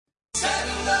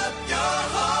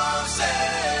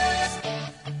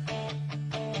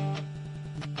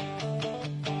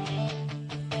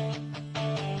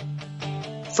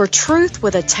For truth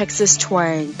with a Texas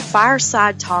twang,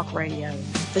 Fireside Talk Radio,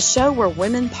 the show where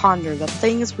women ponder the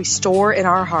things we store in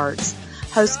our hearts.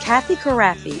 Host Cathy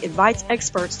invites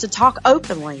experts to talk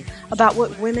openly about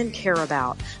what women care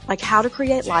about, like how to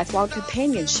create lifelong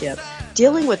companionship,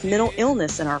 dealing with mental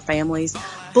illness in our families,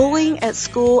 bullying at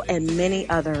school, and many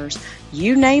others.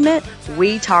 You name it,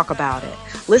 we talk about it.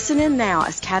 Listen in now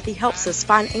as Cathy helps us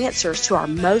find answers to our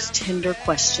most tender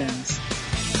questions.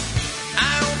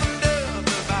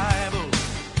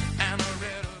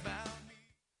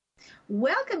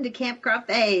 Welcome to Camp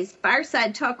Crawfay's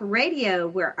Fireside Talk Radio,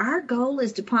 where our goal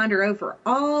is to ponder over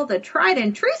all the tried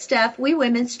and true stuff we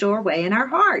women store away in our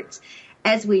hearts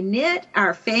as we knit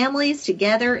our families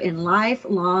together in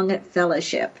lifelong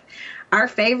fellowship. Our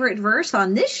favorite verse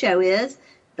on this show is,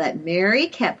 "But Mary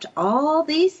kept all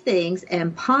these things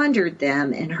and pondered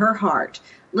them in her heart."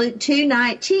 Luke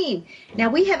 2:19. Now,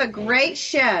 we have a great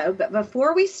show, but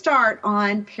before we start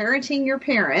on parenting your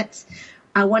parents,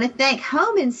 I want to thank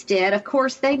Home Instead. Of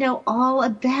course, they know all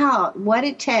about what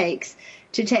it takes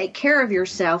to take care of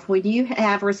yourself when you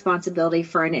have responsibility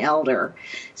for an elder.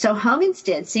 So Home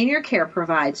Instead Senior Care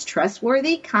provides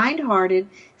trustworthy, kind-hearted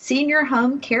senior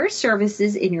home care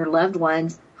services in your loved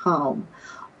one's home.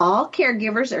 All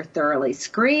caregivers are thoroughly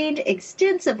screened,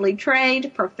 extensively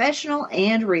trained, professional,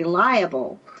 and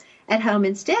reliable. At Home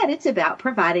Instead, it's about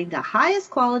providing the highest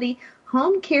quality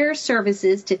home care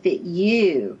services to fit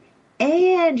you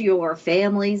and your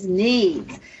family's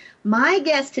needs. My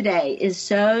guest today is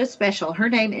so special. Her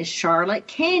name is Charlotte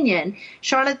Canion.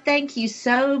 Charlotte, thank you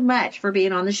so much for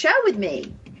being on the show with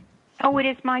me. Oh, it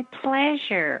is my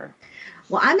pleasure.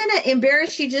 Well, I'm going to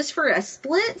embarrass you just for a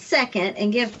split second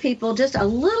and give people just a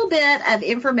little bit of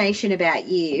information about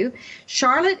you.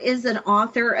 Charlotte is an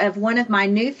author of one of my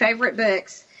new favorite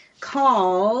books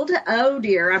called, oh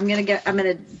dear, I'm going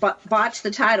to botch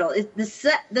the title. The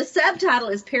subtitle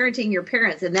is Parenting Your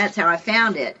Parents, and that's how I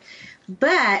found it.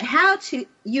 But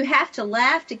you have to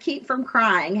laugh to keep from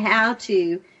crying. How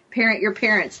to Parent Your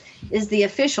Parents is the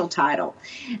official title.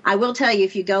 I will tell you,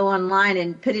 if you go online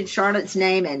and put in Charlotte's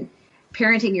name and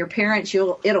Parenting Your Parents,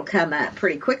 it'll come up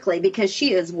pretty quickly because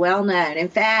she is well known. In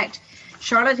fact,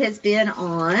 Charlotte has been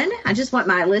on, I just want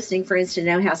my listening friends to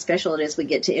know how special it is we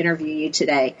get to interview you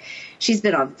today. She's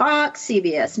been on Fox,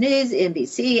 CBS News,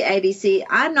 NBC, ABC.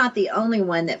 I'm not the only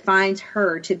one that finds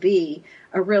her to be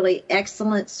a really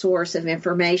excellent source of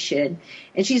information.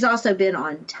 And she's also been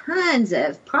on tons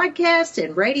of podcasts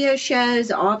and radio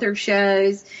shows, author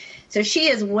shows. So she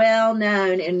is well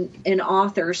known in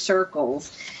author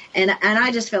circles. And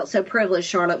I just felt so privileged,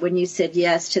 Charlotte, when you said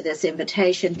yes to this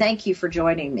invitation. Thank you for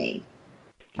joining me.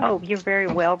 Oh, you're very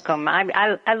welcome.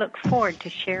 I look forward to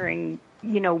sharing,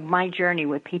 my journey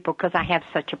with people because I have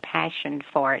such a passion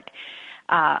for it.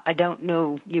 I don't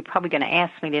know, you're probably going to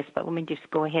ask me this, but let me just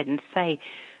go ahead and say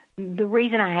the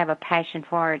reason I have a passion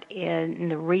for it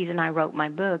and the reason I wrote my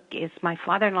book is my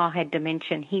father-in-law had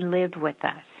dementia and he lived with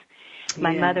us.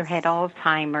 My mother had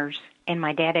Alzheimer's and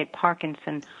my dad had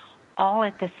Parkinson all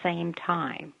at the same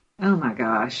time. Oh, my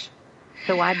gosh.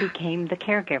 So I became the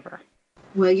caregiver.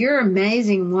 Well, you're an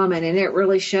amazing woman, and it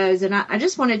really shows. And I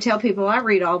just want to tell people I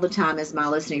read all the time, as my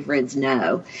listening friends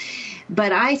know.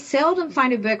 But I seldom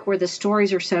find a book where the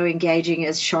stories are so engaging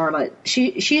as Charlotte.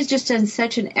 She's just done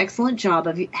such an excellent job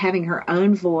of having her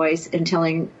own voice and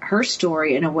telling her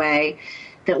story in a way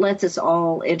that lets us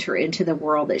all enter into the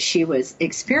world that she was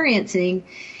experiencing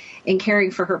in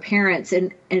caring for her parents.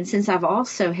 And since I've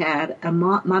also had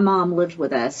my mom lived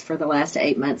with us for the last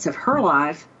 8 months of her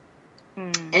life,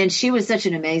 and she was such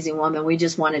an amazing woman. We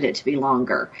just wanted it to be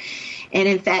longer. And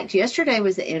in fact, yesterday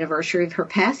was the anniversary of her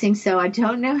passing, so I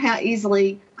don't know how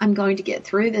easily I'm going to get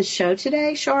through this show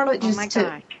today, Charlotte,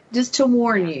 just to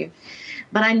warn you.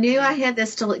 But I knew I had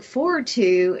this to look forward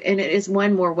to, and it is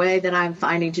one more way that I'm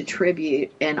finding to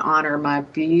tribute and honor my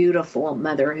beautiful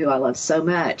mother, who I love so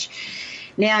much.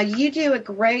 Now, you do a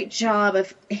great job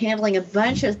of handling a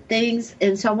bunch of things,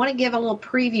 and so I want to give a little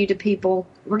preview to people.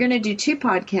 We're going to do 2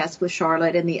 podcasts with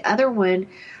Charlotte, and the other one,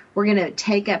 we're going to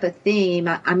take up a theme.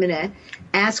 I'm going to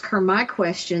ask her my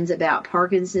questions about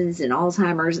Parkinson's and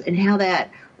Alzheimer's and how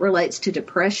that relates to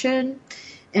depression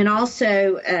and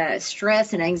also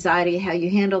stress and anxiety, how you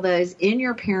handle those in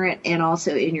your parent and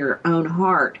also in your own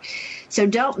heart. So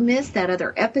don't miss that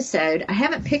other episode. I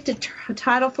haven't picked a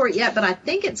title for it yet, but I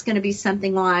think it's going to be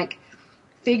something like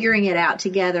Figuring It Out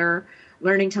Together,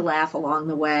 Learning to Laugh Along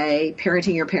the Way,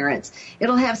 Parenting Your Parents.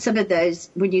 It'll have some of those.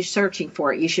 When you're searching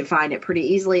for it, you should find it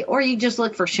pretty easily. Or you just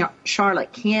look for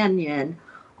Charlotte Canion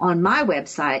on my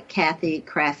website,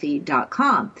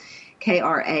 cathycraffy.com.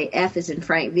 Kraf is in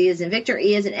Frank, V is in Victor,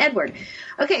 E is in Edward.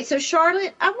 Okay, so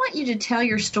Charlotte, I want you to tell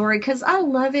your story because I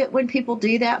love it when people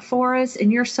do that for us,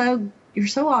 and you're so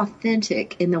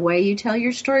authentic in the way you tell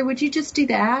your story. Would you just do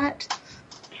that?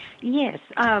 Yes.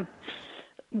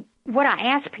 What I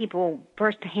ask people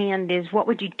firsthand is, what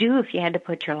would you do if you had to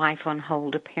put your life on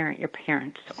hold to parent your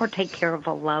parents or take care of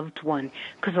a loved one?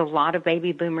 Because a lot of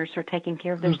baby boomers are taking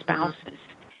care of their spouses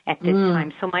at this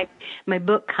time. So my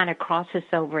book kind of crosses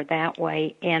over that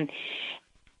way. And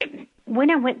when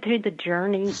I went through the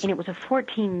journey, and it was a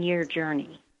 14-year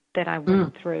journey that I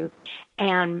went through,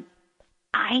 and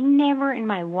I never in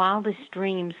my wildest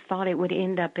dreams thought it would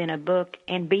end up in a book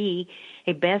and be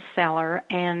a bestseller.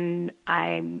 And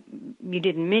you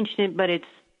didn't mention it, but it's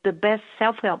the best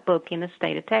self-help book in the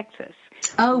state of Texas.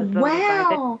 Oh,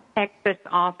 wow. By the Texas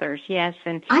authors, yes.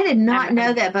 And I did not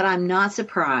know that, but I'm not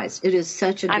surprised. It is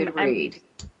such a good read.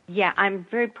 I'm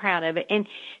very proud of it. And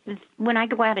when I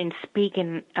go out and speak,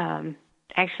 and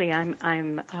actually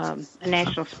I'm a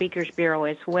National Speakers Bureau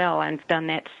as well. I've done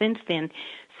that since then,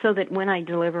 so that when I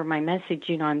deliver my message,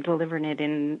 I'm delivering it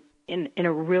in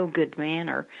a real good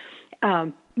manner.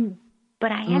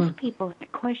 But I ask people the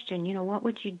question, what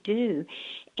would you do?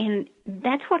 And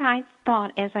that's what I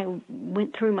thought as I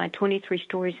went through my 23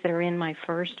 stories that are in my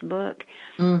first book,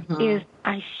 is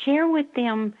I share with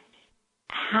them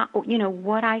how,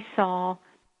 what I saw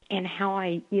and how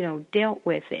I, dealt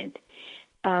with it.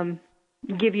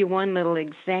 Give you one little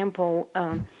example.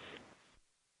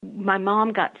 My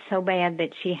mom got so bad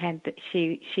that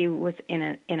she was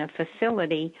in a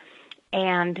facility,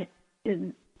 and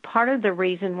part of the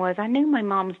reason was I knew my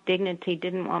mom's dignity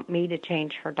didn't want me to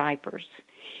change her diapers.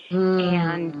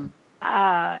 And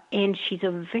she's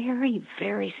a very,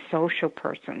 very social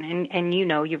person. And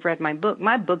you've read my book.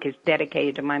 My book is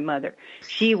dedicated to my mother.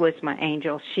 She was my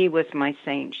angel. She was my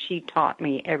saint. She taught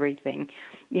me everything,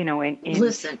 and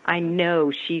listen, I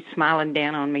know she's smiling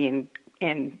down on me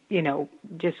and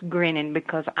just grinning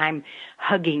because I'm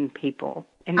hugging people.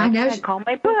 And that's what I call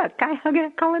my book. I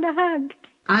call it a hug.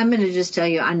 I'm going to just tell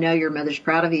you, I know your mother's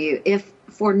proud of you. If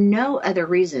for no other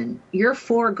reason, your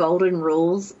 4 golden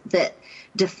rules that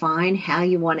define how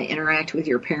you want to interact with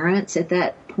your parents at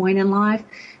that point in life,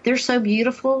 they're so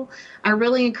beautiful. I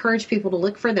really encourage people to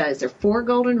look for those. They're 4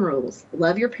 golden rules.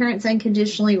 Love your parents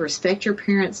unconditionally. Respect your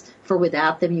parents, for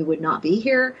without them you would not be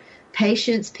here.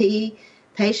 Patience, P.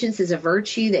 Patience is a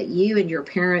virtue that you and your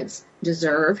parents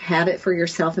deserve. Have it for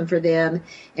yourself and for them.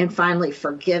 And finally,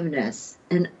 forgiveness.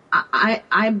 And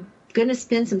I'm going to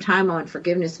spend some time on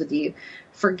forgiveness with you.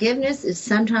 Forgiveness is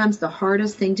sometimes the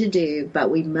hardest thing to do, but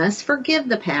we must forgive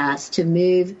the past to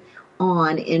move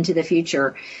on into the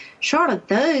future. Charlotte,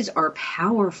 those are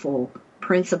powerful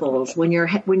principles when you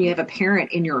have a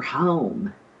parent in your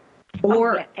home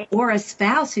or a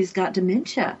spouse who's got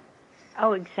dementia.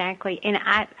 Oh, exactly. And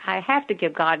I have to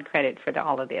give God credit for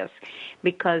all of this,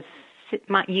 because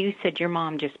you said your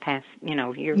mom just passed,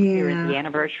 you're at the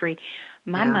anniversary.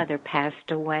 My mother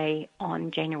passed away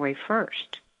on January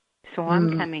 1st, so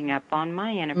I'm coming up on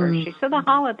my anniversary. So the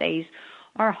holidays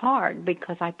are hard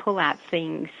because I pull out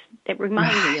things that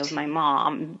remind me of my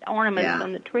mom, ornaments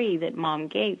on the tree that Mom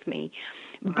gave me.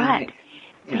 But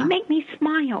they make me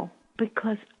smile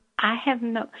because I have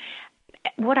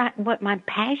what my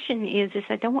passion is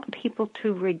I don't want people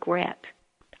to regret.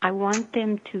 I want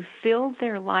them to fill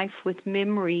their life with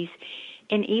memories,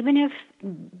 and even if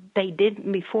they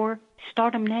didn't before,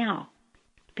 start them now.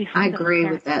 I agree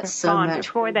with that so much.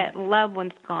 Before that loved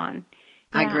one's gone.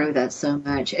 I agree with that so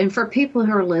much. And for people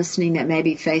who are listening that may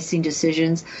be facing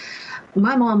decisions,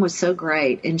 my mom was so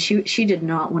great, and she did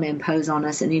not want to impose on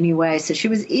us in any way. So she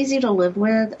was easy to live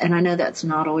with, and I know that's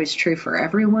not always true for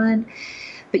everyone.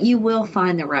 But you will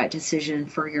find the right decision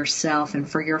for yourself and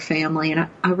for your family. And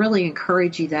I really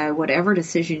encourage you, though, whatever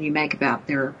decision you make about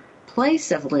their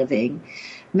place of living,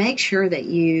 make sure that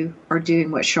you are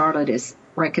doing what Charlotte is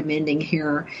recommending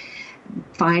here,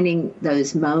 finding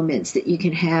those moments that you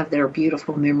can have that are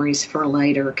beautiful memories for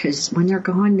later, because when they're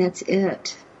gone, that's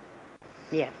it.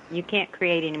 Yes, you can't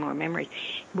create any more memories.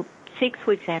 6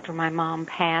 weeks after my mom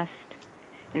passed,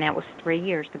 and that was 3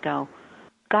 years ago,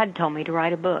 God told me to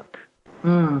write a book.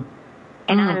 And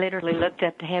I literally looked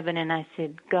up to heaven and I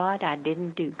said, God, I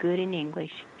didn't do good in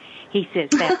English. He says,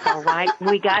 that's all right.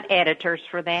 We got editors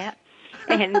for that.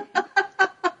 And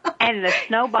the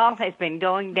snowball has been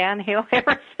going downhill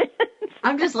ever since.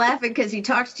 I'm just laughing because he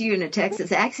talks to you in a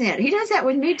Texas accent. He does that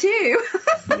with me, too.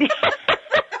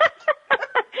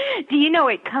 Do you know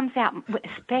it comes out,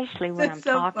 especially when I'm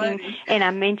talking, funny. And I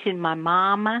mention my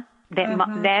mama.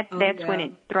 That's when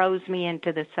it throws me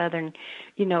into the southern,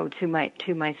 to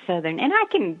my southern. And I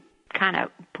can kind of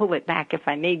pull it back if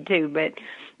I need to, but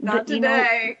not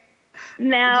today.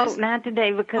 Not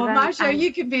today, because on my show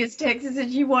you can be as Texas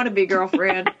as you want to be,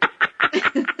 girlfriend.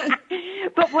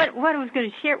 But what I was going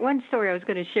to share, one story I was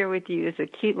going to share with you is a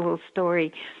cute little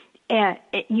story.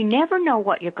 You never know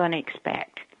what you're going to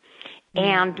expect.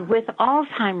 And with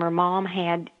Alzheimer, Mom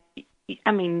had,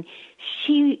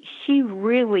 she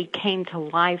really came to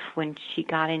life when she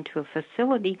got into a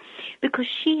facility, because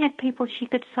she had people she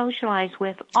could socialize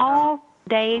with all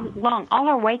day long, all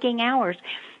her waking hours.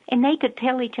 And they could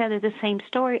tell each other the same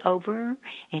story over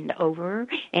and over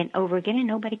and over again, and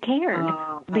nobody cared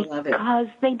because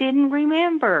they didn't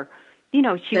remember. She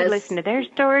would listen to their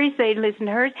stories, they'd listen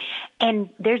to hers. And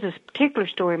there's a particular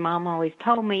story Mom always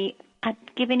told me, I'd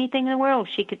give anything in the world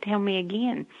if she could tell me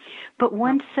again. But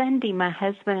one Sunday, my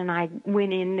husband and I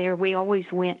went in there. We always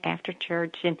went after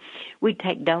church, and we'd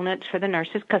take donuts for the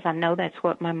nurses, because I know that's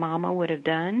what my mama would have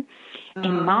done.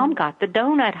 And Mom got the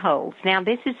donut holes. Now,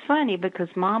 this is funny, because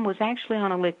Mom was actually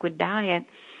on a liquid diet.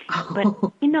 But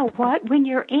you know what? When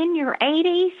you're in your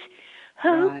 80s,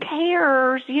 who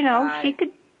cares?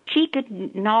 She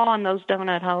could gnaw on those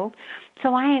donut holes.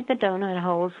 So I had the donut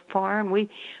holes for her, and we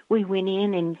went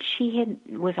in, and she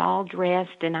was all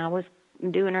dressed, and I was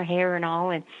doing her hair and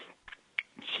all, and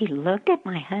she looked at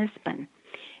my husband.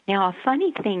 Now, a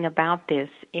funny thing about this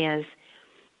is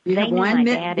you have 1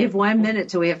 minute. You have 1 minute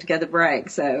till we have to go to the break.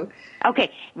 So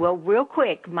okay, well, real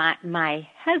quick, my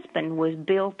husband was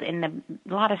built in a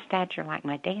lot of stature like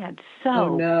my dad.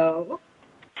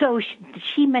 So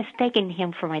she mistaken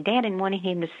him for my dad and wanted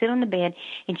him to sit on the bed,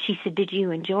 and she said, "Did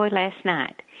you enjoy last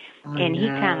night?" And he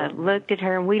kind of looked at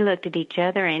her, and we looked at each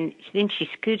other, and then she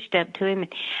scooched up to him,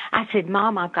 and I said,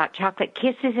 "Mom, I've got chocolate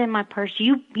kisses in my purse.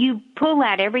 You pull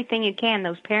out everything you can,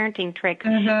 those parenting tricks,"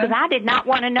 because I did not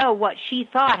want to know what she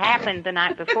thought happened the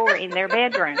night before in their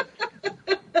bedroom.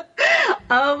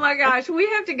 Oh, my gosh. We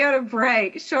have to go to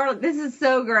break. Charlotte, this is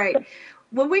so great.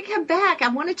 When we come back, I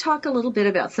want to talk a little bit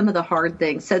about some of the hard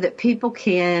things so that people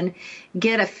can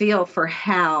get a feel for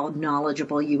how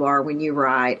knowledgeable you are when you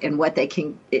write and what they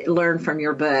can learn from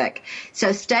your book.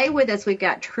 So stay with us. We've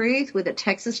got Truth with a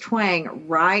Texas Twang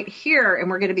right here, and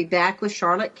we're going to be back with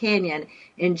Charlotte Canion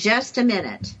in just a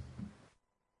minute.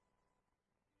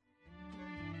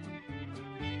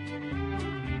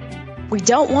 We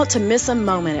don't want to miss a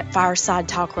moment at Fireside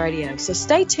Talk Radio, so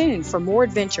stay tuned for more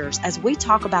adventures as we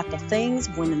talk about the things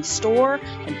women store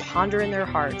and ponder in their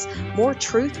hearts. More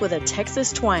Truth with a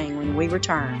Texas Twang when we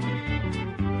return.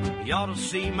 You ought to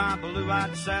see my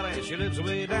blue-eyed Sally. She lives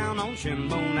way down on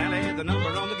Shinbone Alley. The number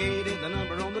on the gate is the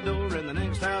number on the door, and the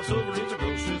next house over is a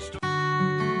grocery store.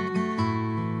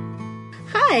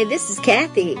 Hi, this is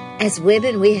Cathy. As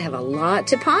women, we have a lot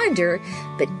to ponder,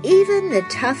 but even the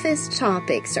toughest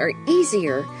topics are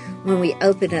easier when we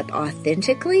open up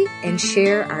authentically and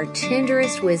share our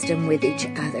tenderest wisdom with each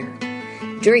other.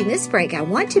 During this break, I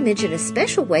want to mention a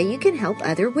special way you can help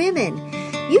other women.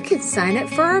 You can sign up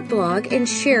for our blog and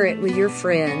share it with your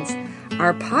friends.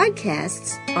 Our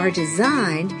podcasts are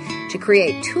designed to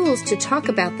create tools to talk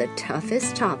about the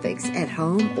toughest topics at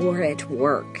home or at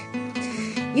work.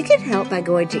 You can help by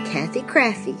going to Cathy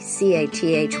Crafty,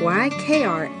 CathyKraf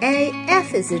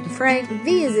as in Frank,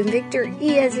 V as in Victor,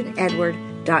 E as in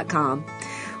Edward.com.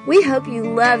 We hope you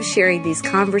love sharing these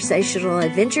conversational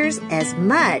adventures as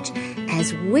much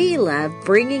as we love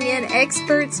bringing in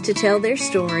experts to tell their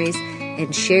stories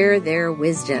and share their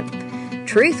wisdom.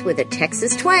 Truth with a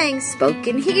Texas Twang,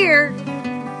 spoken here.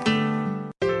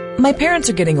 My parents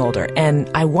are getting older, and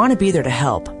I want to be there to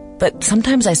help. But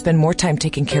sometimes I spend more time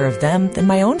taking care of them than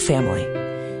my own family.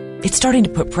 It's starting to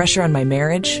put pressure on my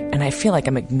marriage, and I feel like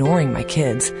I'm ignoring my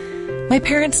kids. My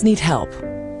parents need help.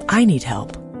 I need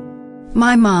help.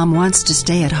 My mom wants to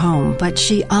stay at home, but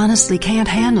she honestly can't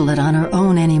handle it on her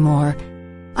own anymore.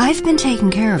 I've been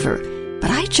taking care of her, but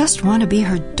I just want to be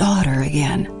her daughter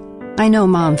again. I know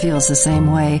Mom feels the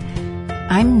same way.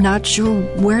 I'm not sure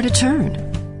where to turn.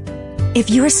 If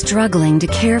you're struggling to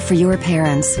care for your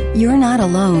parents, you're not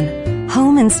alone.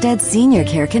 Home Instead Senior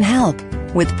Care can help.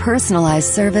 With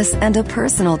personalized service and a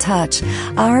personal touch,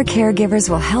 our caregivers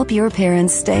will help your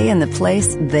parents stay in the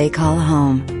place they call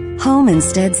home. Home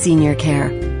Instead Senior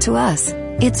Care. To us,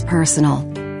 it's personal.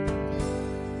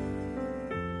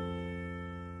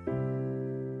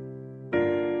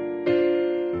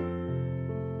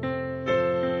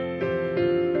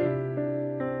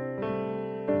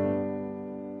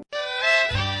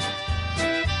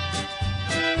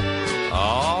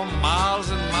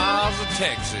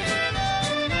 Texas.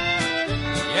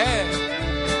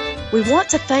 Yeah. We want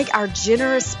to thank our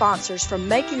generous sponsors for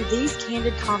making these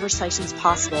candid conversations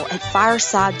possible at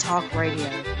Fireside Talk Radio,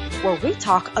 where we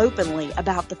talk openly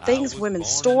about the things women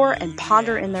store and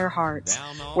ponder in their hearts,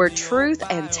 where truth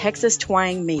and Texas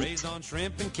twang meet. Raised on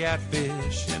shrimp and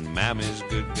catfish and Mammy's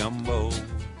good gumbo. I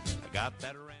got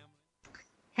that around.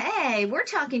 Hey, we're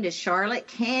talking to Charlotte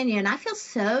Canion. I feel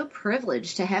so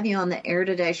privileged to have you on the air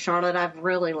today, Charlotte. I've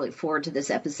really looked forward to this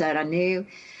episode. I knew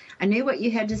what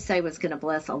you had to say was going to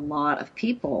bless a lot of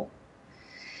people.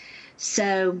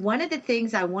 So one of the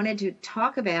things I wanted to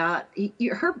talk about,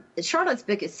 Charlotte's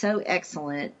book is so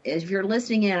excellent. If you're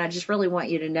listening in, I just really want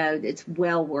you to know it's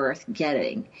well worth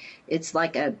getting. It's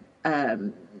like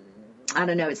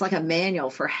it's like a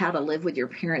manual for how to live with your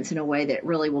parents in a way that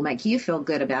really will make you feel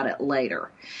good about it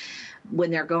later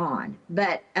when they're gone.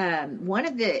 But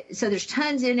so there's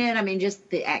tons in it. I mean,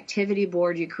 just the activity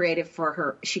board she created for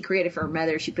her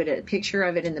mother. She put a picture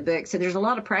of it in the book. So there's a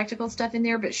lot of practical stuff in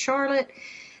there. But Charlotte,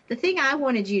 the thing I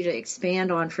wanted you to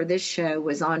expand on for this show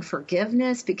was on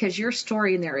forgiveness, because your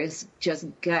story in there is just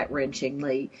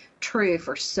gut-wrenchingly true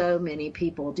for so many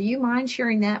people. Do you mind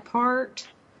sharing that part?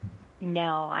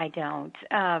 No, I don't.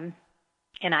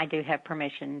 And I do have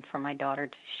permission from my daughter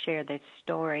to share this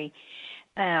story.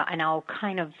 And I'll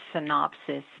kind of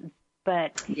synopsis,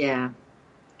 but yeah,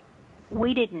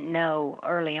 we didn't know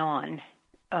early on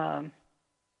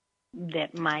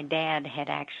that my dad had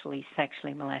actually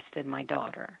sexually molested my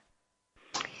daughter.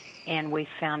 And we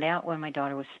found out when my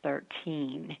daughter was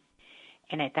 13.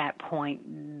 And at that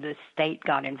point, the state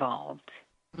got involved.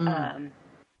 And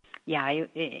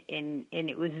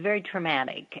it was very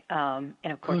traumatic. And,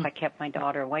 of course, I kept my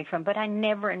daughter away from it. But I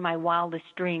never in my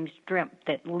wildest dreams dreamt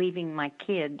that leaving my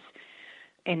kids,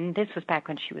 and this was back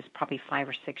when she was probably 5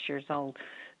 or 6 years old,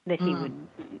 that he would,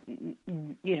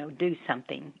 do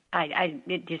something.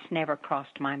 It just never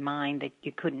crossed my mind that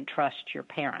you couldn't trust your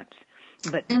parents.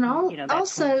 But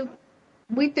also,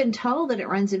 we've been told that it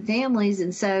runs in families,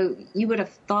 and so you would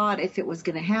have thought if it was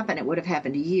going to happen, it would have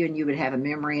happened to you, and you would have a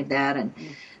memory of that, and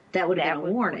that would have been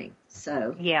a warning.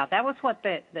 So yeah, that was what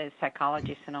the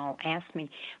psychologists and all asked me.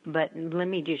 But let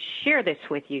me just share this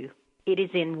with you. It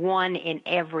is in 1 in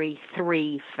every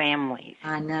 3 families.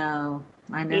 I know.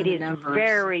 It is numbers.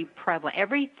 Very prevalent.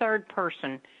 Every third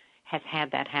person has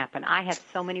had that happen. I have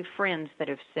so many friends that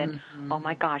have said, oh,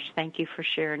 my gosh, thank you for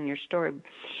sharing your story.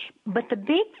 But the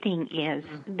big thing is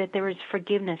that there is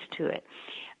forgiveness to it.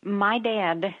 My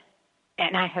dad,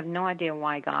 and I have no idea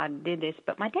why God did this,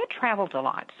 but my dad traveled a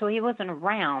lot, so he wasn't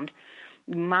around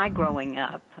my growing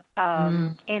up.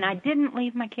 And I didn't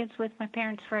leave my kids with my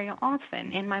parents very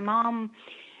often. And my mom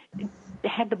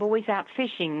had the boys out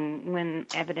fishing when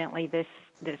evidently this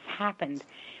happened.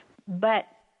 But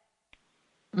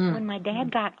when my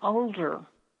dad got older,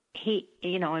 he,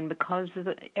 and because of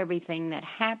everything that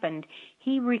happened,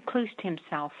 he reclused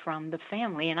himself from the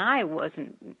family. And I was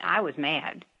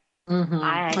mad.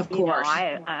 Of course.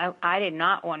 I did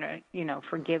not want to,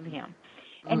 forgive him.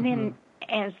 And then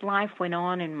as life went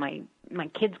on and my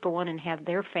kids go on and have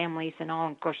their families and all,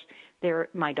 of course,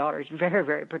 my daughter's very,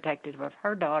 very protective of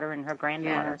her daughter and her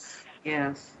granddaughter.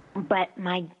 Yes. But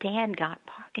my dad got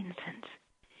Parkinson's.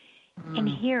 And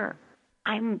here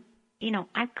I've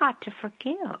got to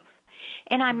forgive.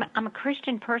 And I'm a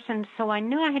Christian person, so I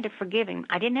knew I had to forgive him.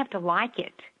 I didn't have to like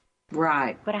it.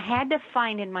 Right. But I had to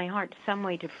find in my heart some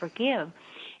way to forgive.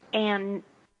 And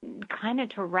kind of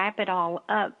to wrap it all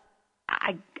up,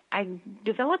 I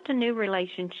developed a new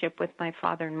relationship with my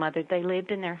father and mother. They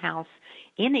lived in their house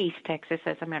in East Texas,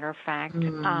 as a matter of fact,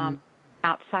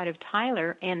 outside of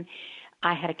Tyler. And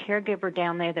I had a caregiver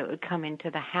down there that would come into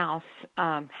the house,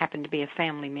 happened to be a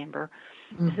family member,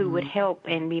 who would help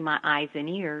and be my eyes and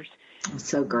ears.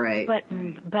 So great. But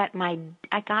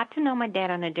I got to know my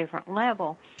dad on a different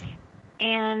level,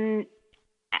 and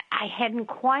I hadn't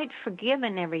quite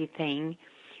forgiven everything.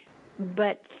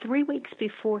 But 3 weeks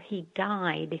before he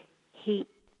died, he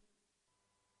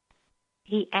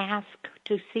asked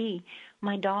to see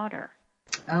my daughter.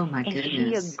 Oh, my goodness. And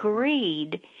he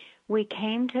agreed. We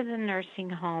came to the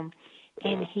nursing home,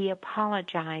 and he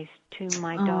apologized to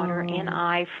my daughter and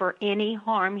I for any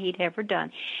harm he'd ever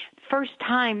done.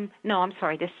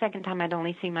 The second time I'd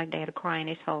only seen my dad cry in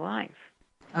his whole life.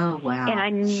 Oh, wow. And I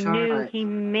knew Charlotte. he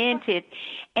meant it.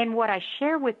 And what I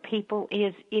share with people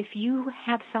is if you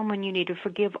have someone you need to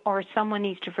forgive or someone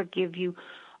needs to forgive you,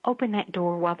 open that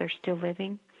door while they're still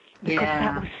living. Because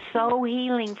that was so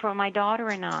healing for my daughter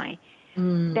and I.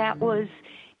 That was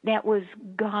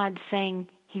God saying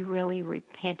he really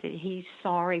repented. He's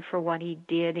sorry for what he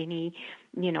did, and he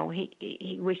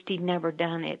wished he'd never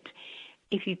done it.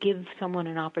 if you give someone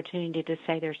an opportunity to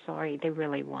say they're sorry, they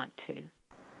really want to.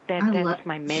 That's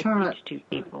my message Charlotte, to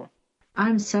people.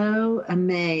 I'm so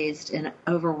amazed and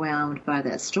overwhelmed by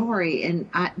that story. And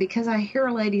because I hear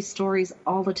ladies' stories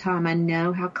all the time, I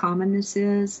know how common this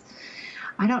is.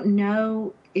 I don't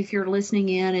know if you're listening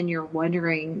in and you're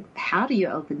wondering, how do you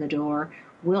open the door?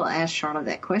 We'll ask Charlotte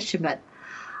that question, but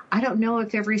I don't know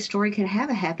if every story can have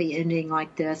a happy ending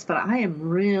like this, but I am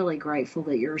really grateful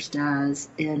that yours does.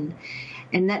 And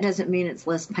that doesn't mean it's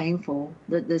less painful,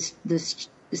 that this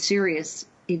serious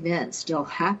event still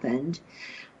happened.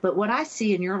 But what I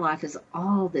see in your life is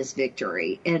all this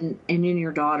victory, and in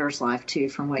your daughter's life too,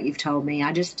 from what you've told me.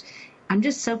 I'm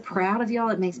just so proud of y'all.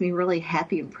 It makes me really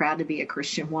happy and proud to be a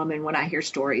Christian woman when I hear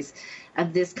stories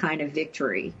of this kind of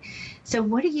victory. So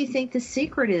what do you think the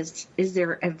secret is? Is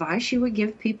there advice you would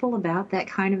give people about that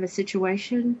kind of a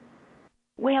situation?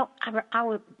 Well,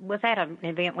 I was at an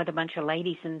event with a bunch of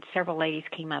ladies, and several ladies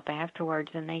came up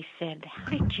afterwards, and they said, how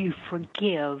did you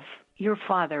forgive your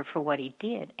father for what he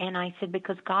did? And I said,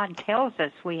 because God tells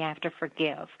us we have to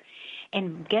forgive.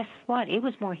 And guess what? It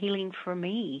was more healing for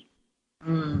me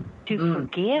to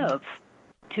forgive,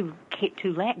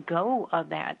 to let go of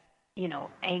that,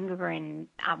 anger, and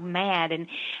I'm mad.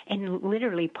 And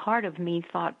literally part of me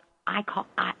thought,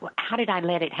 how did I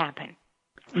let it happen?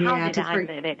 How did I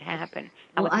let it happen?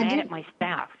 I was mad at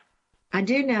myself. I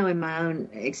do know in my own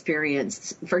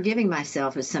experience, forgiving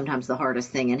myself is sometimes the hardest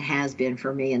thing, and has been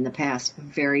for me in the past,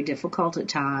 very difficult at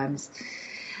times.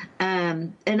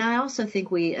 And I also think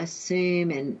we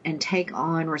assume and take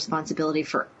on responsibility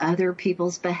for other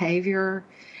people's behavior,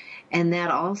 and that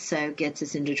also gets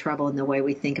us into trouble in the way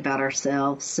we think about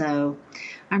ourselves. So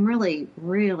I'm really,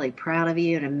 really proud of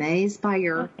you and amazed by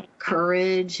your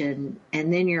courage and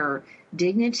then your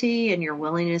dignity and your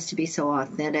willingness to be so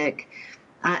authentic.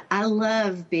 I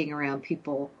love being around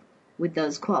people with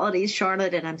those qualities,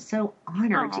 Charlotte, and I'm so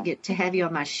honored to get to have you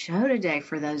on my show today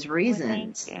for those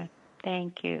reasons. Well,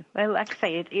 thank you. Well, like I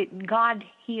say, God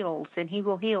heals, and He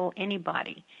will heal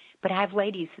anybody. But I have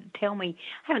ladies that tell me,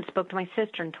 I haven't spoken to my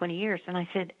sister in 20 years, and I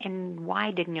said, and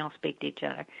why didn't y'all speak to each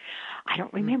other? I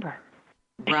don't remember.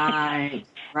 Right.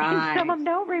 And some of them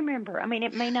don't remember. I mean,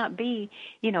 it may not be,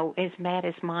 as bad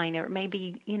as mine, or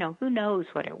maybe, who knows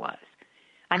what it was.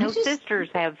 I know sisters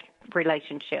have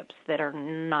relationships that are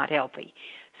not healthy.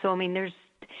 So, I mean,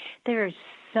 there's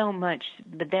so much,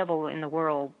 the devil in the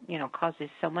world, causes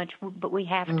so much, but we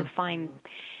have to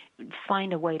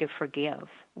find a way to forgive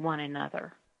one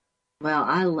another. Well,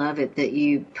 I love it that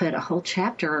you put a whole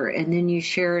chapter and then you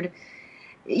shared,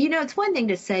 it's one thing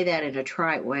to say that in a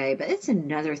trite way, but it's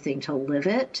another thing to live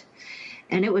it.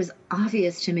 And it was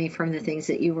obvious to me from the things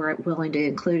that you were willing to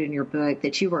include in your book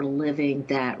that you were living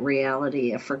that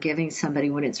reality of forgiving somebody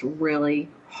when it's really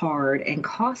hard and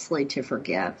costly to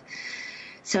forgive.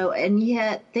 So, and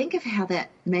yet, think of how that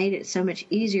made it so much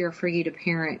easier for you to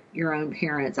parent your own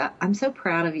parents. I'm so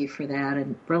proud of you for that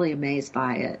and really amazed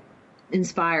by it.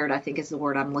 Inspired, I think, is the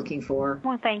word I'm looking for.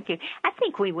 Well, thank you. I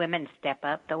think we women step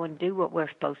up, though, and do what we're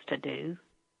supposed to do.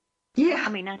 Yeah. I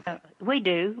mean, we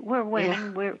do. We're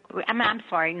women. Yeah. I'm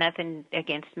sorry, nothing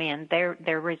against men. They're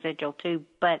residual, too,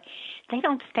 but they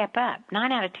don't step up.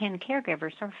 9 out of 10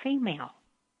 caregivers are female.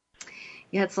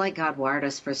 Yeah, it's like God wired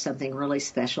us for something really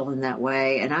special in that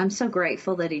way, and I'm so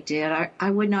grateful that He did. I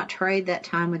would not trade that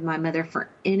time with my mother for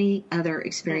any other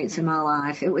experience in my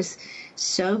life. It was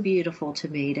so beautiful to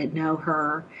me to know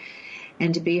her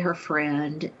and to be her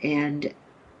friend, and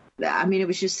I mean, it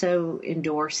was just so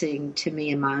endorsing to me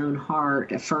in my own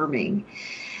heart, affirming.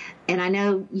 And I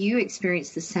know you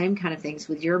experienced the same kind of things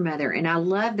with your mother, and I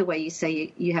love the way you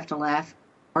say you have to laugh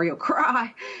or you'll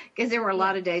cry, because there were a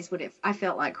lot of days when I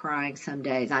felt like crying some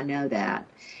days. I know that.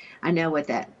 I know what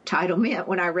that title meant.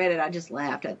 When I read it, I just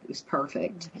laughed. It was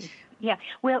perfect. Yeah.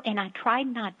 Well, and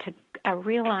I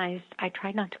realized I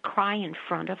tried not to cry in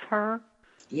front of her.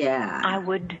 Yeah. I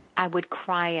would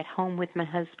cry at home with my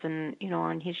husband,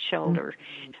 on his shoulder.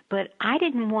 But I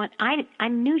didn't want, I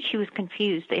knew she was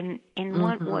confused. And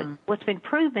what's been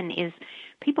proven is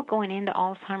people going into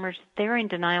Alzheimer's, they're in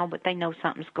denial, but they know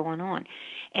something's going on.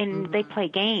 And they play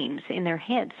games in their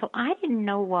head. So I didn't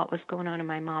know what was going on in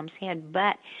my mom's head,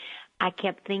 but I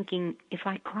kept thinking, if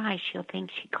I cry, she'll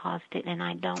think she caused it, and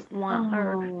I don't want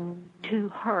her to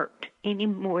hurt any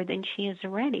more than she is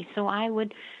already. So I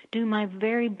would do my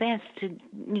very best to,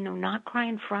 not cry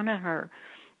in front of her,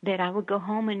 that I would go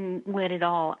home and let it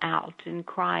all out and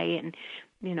cry and,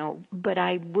 but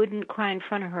I wouldn't cry in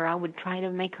front of her. I would try to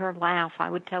make her laugh.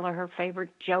 I would tell her favorite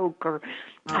joke, or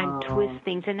I'd twist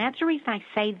things. And that's the reason I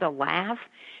say the laugh,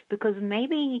 because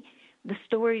maybe the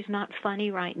story's not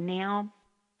funny right now,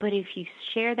 But if you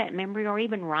share that memory or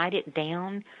even write it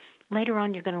down, later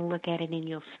on you're going to look at it and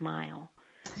you'll smile.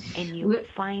 And you'll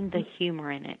find the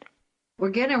humor in it. We're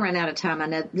going to run out of time. I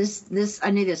know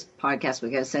I knew this podcast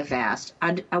would go so fast.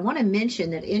 I want to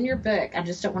mention that in your book, I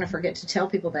just don't want to forget to tell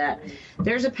people that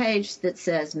there's a page that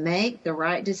says, make the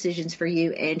right decisions for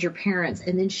you and your parents.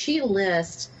 And then she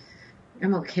lists,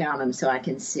 I'm going to count them so I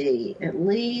can see, at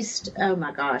least,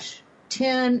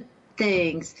 10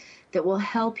 things that will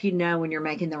help you know when you're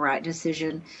making the right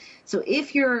decision. So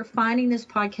if you're finding this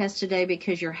podcast today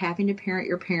because you're having to parent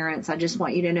your parents, I just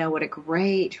want you to know what a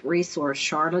great resource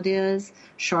Charlotte is.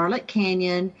 Charlotte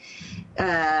Canion.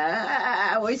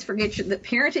 I always forget that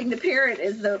parenting the parent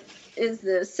is the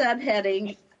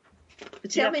subheading.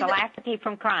 Tell me the last to keep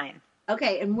from crying.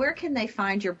 Okay, and where can they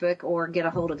find your book or get a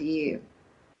hold of you?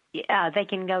 They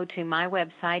can go to my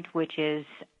website, which is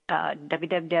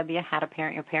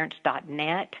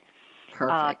www.howtoparentyourparents.net.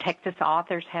 Perfect. Texas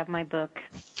authors have my book,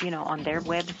 on their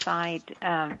website.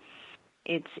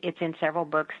 It's in several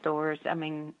bookstores. I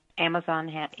mean, Amazon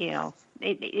has,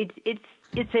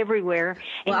 it's everywhere.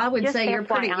 Well, and I would just say you're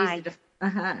pretty FYI, easy to.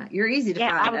 You're easy to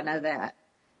find. I know that.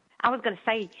 I was going to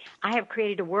say I have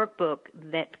created a workbook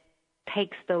that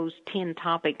takes those 10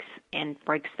 topics and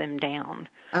breaks them down.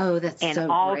 Oh, that's and so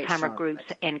great. And Alzheimer groups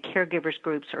and caregivers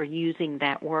groups are using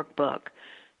that workbook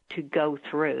to go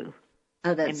through.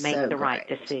 Oh, that's and make so the great. right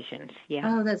decisions. Yeah.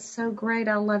 Oh, that's so great.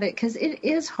 I love it because it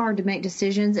is hard to make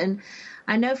decisions. And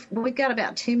I know we've got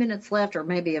about 2 minutes left or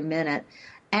maybe a minute.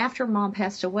 After Mom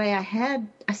passed away, I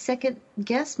second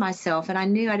guessed myself, and I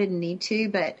knew I didn't need to,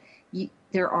 but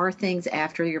there are things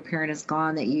after your parent is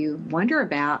gone that you wonder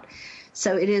about.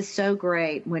 So it is so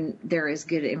great when there is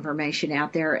good information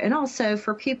out there. And also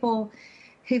for people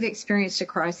who've experienced a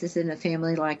crisis in the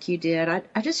family like you did, I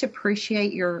just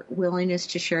appreciate your willingness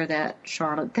to share that,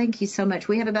 Charlotte. Thank you so much.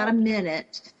 We have about a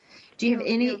minute. Do you have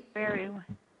any?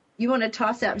 You want to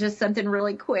toss out just something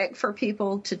really quick for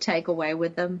people to take away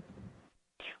with them?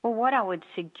 Well, what I would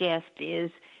suggest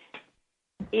is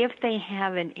if they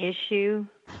have an issue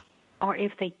or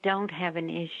if they don't have an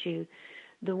issue,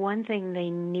 the one thing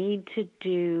they need to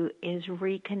do is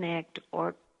reconnect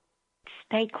or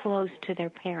stay close to their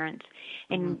parents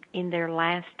in their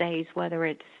last days, whether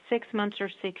it's 6 months or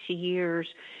 6 years,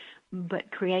 but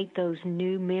create those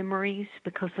new memories,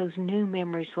 because those new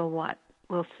memories will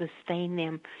sustain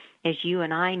them, as you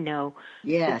and I know,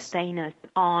 sustain us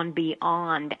on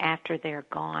beyond after they're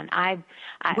gone.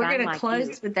 We're going to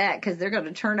close with that because they're going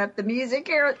to turn up the music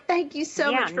here. Thank you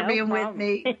so much for being with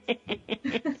me.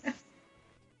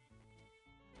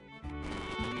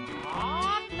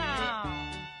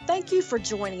 Thank you for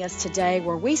joining us today,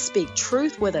 where we speak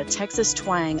truth with a Texas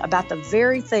twang about the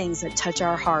very things that touch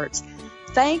our hearts.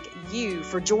 Thank you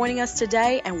for joining us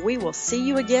today, and we will see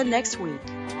you again next week.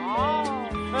 Oh,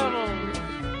 fellows,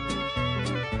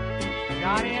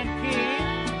 got in